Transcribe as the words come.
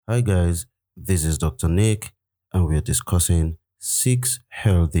Hi guys, this is Dr. Nick and we're discussing 6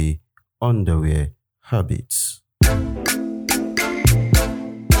 healthy underwear habits.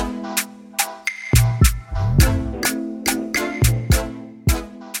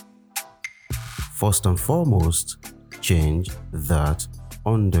 First and foremost, change that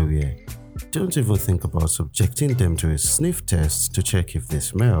underwear. Don't even think about subjecting them to a sniff test to check if they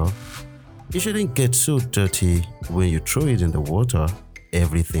smell. You shouldn't get so dirty when you throw it in the water,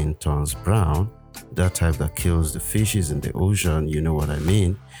 everything turns brown. That type that kills the fishes in the ocean, you know what I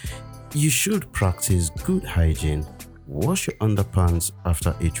mean. You should practice good hygiene. Wash your underpants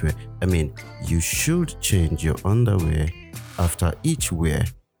after each wear. You should change your underwear after each wear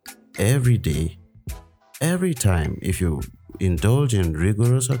every day, every time. If you indulge in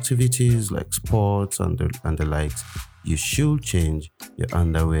rigorous activities like sports and the likes, you should change your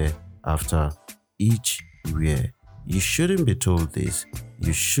underwear after each wear. You shouldn't be told this.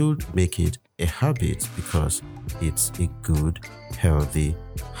 You should make it a habit because it's a good, healthy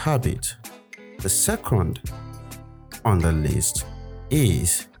habit. The second on the list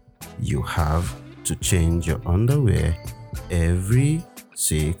is you have to change your underwear every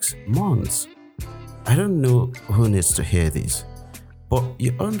 6 months. I don't know who needs to hear this, but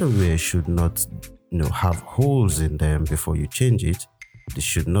your underwear should not have holes in them before you change it. They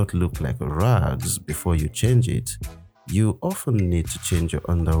should not look like rags before you change it. You often need to change your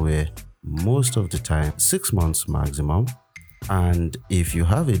underwear most of the time, 6 months maximum. And if you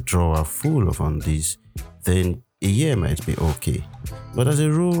have a drawer full of undies, then a year might be okay. But as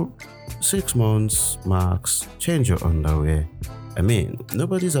a rule, 6 months max, change your underwear.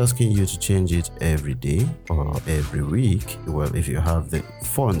 Nobody's asking you to change it every day or every week. Well, if you have the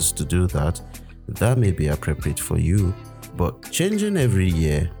funds to do that, that may be appropriate for you. But changing every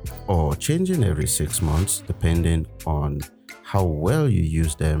year or changing every 6 months, depending on how well you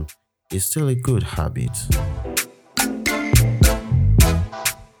use them, is still a good habit.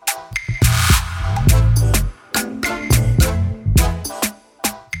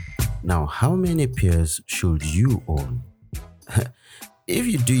 Now, how many pairs should you own? If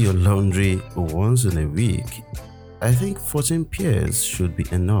you do your laundry once in a week, I think 14 pairs should be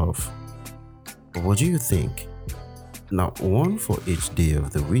enough. What do you think? Now, one for each day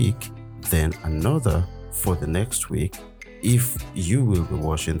of the week, then another for the next week, if you will be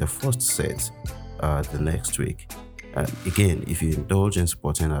washing the first set the next week. And again, if you indulge in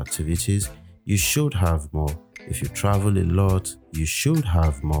sporting activities, you should have more. If you travel a lot, you should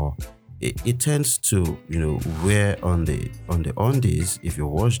have more. It tends to, wear on the undies if you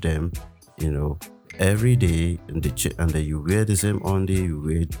wash them, every day, and then you wear the same undies,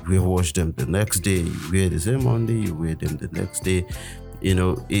 you wash them the next day, you wear the same undies, you wear them the next day.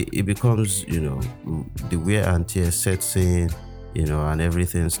 It becomes, the wear and tear sets in, and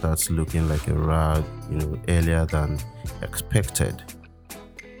everything starts looking like a rag, earlier than expected.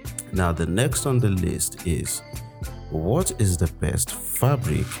 Now, the next on the list is, what is the best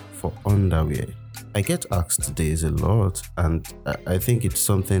fabric for underwear? I get asked this a lot, and I think it's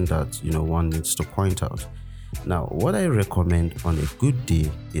something that one needs to point out. Now, what I recommend on a good day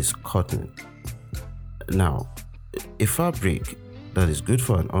is cotton. Now, a fabric that is good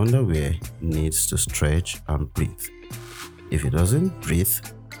for an underwear needs to stretch and breathe. If it doesn't breathe,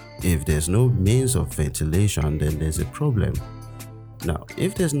 if there's no means of ventilation, then there's a problem. Now,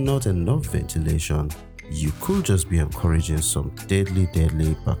 if there's not enough ventilation, you could just be encouraging some deadly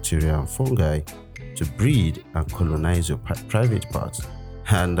bacteria and fungi to breed and colonize your private parts,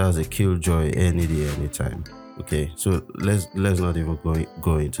 and that's a killjoy any day, anytime. Okay, so let's not even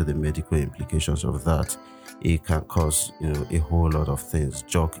go into the medical implications of that. It can cause a whole lot of things,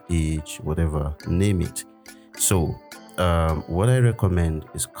 jock itch, whatever, name it. So what I recommend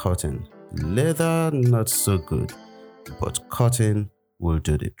is cotton. Leather, not so good, but cotton will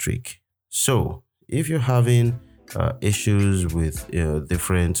do the trick. So if you're having issues with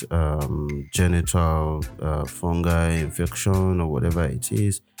different genital fungi infection or whatever it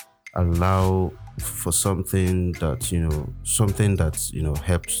is, allow for something that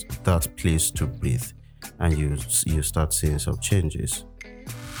helps that place to breathe, and you start seeing some changes.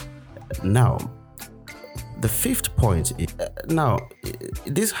 Now, the fifth point,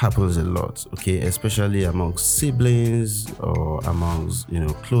 this happens a lot, okay, especially amongst siblings or amongst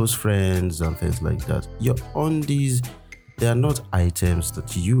close friends and things like that. Your undies, they are not items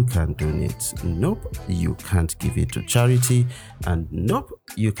that you can donate. Nope, you can't give it to charity, and nope,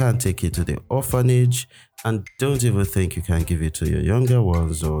 you can't take it to the orphanage, and don't even think you can give it to your younger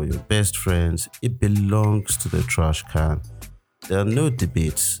ones or your best friends. It belongs to the trash can. There are no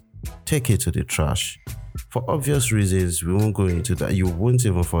debates. Take it to the trash. For obvious reasons, we won't go into that. You won't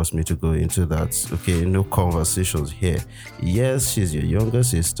even force me to go into that. Okay, no conversations here. Yes, she's your younger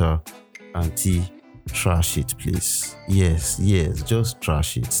sister. Auntie, trash it, please. Yes, just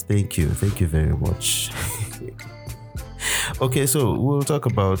trash it. Thank you very much. Okay, so we'll talk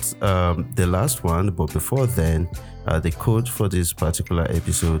about the last one, but before then, the code for this particular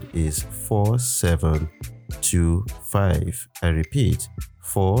episode is 4725. I repeat,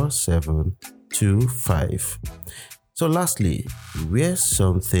 4725. So lastly, wear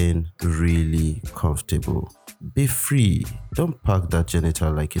something really comfortable. Be free. Don't pack that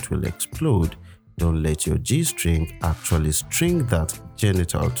genital like it will explode. Don't let your G-string actually string that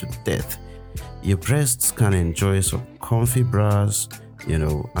genital to death. Your breasts can enjoy some comfy bras,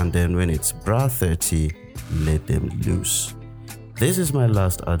 and then when it's bra 30, let them loose. This is my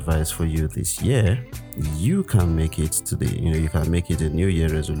last advice for you this year. You can make it today. You can make it a New Year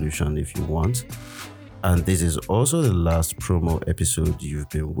resolution if you want. And this is also the last promo episode you've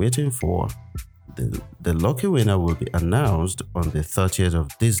been waiting for. The lucky winner will be announced on the 30th of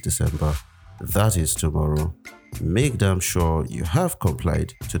this December. That is tomorrow. Make damn sure you have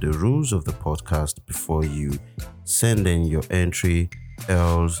complied to the rules of the podcast before you send in your entry,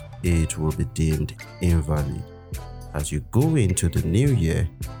 else it will be deemed invalid. As you go into the new year,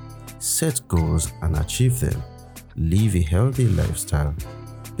 set goals and achieve them. Live a healthy lifestyle.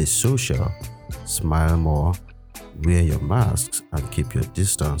 Be social. Smile more. Wear your masks and keep your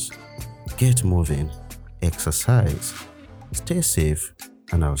distance. Get moving. Exercise. Stay safe.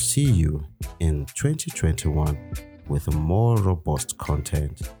 And I'll see you in 2021 with more robust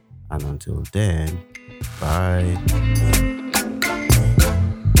content. And until then, bye.